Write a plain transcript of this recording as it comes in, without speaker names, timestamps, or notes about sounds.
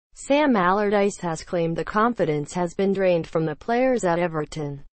Sam Allardyce has claimed the confidence has been drained from the players at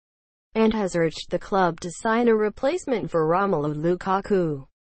Everton, and has urged the club to sign a replacement for Romelu Lukaku.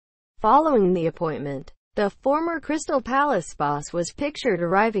 Following the appointment, the former Crystal Palace boss was pictured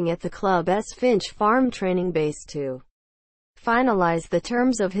arriving at the club's Finch Farm training base to finalise the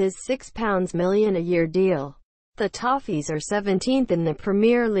terms of his £6 million a year deal. The Toffees are 17th in the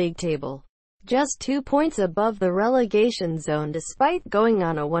Premier League table, just 2 points above the relegation zone despite going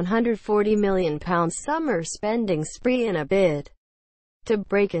on a £140 million summer spending spree in a bid to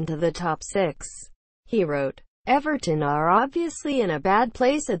break into the top six. He wrote, "Everton are obviously in a bad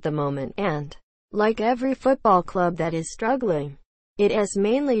place at the moment and, like every football club that is struggling, it is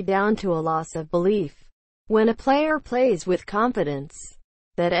mainly down to a loss of belief. When a player plays with confidence,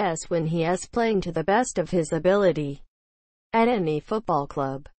 that is when he is playing to the best of his ability. At any football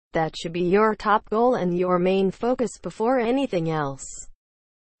club, that should be your top goal and your main focus before anything else."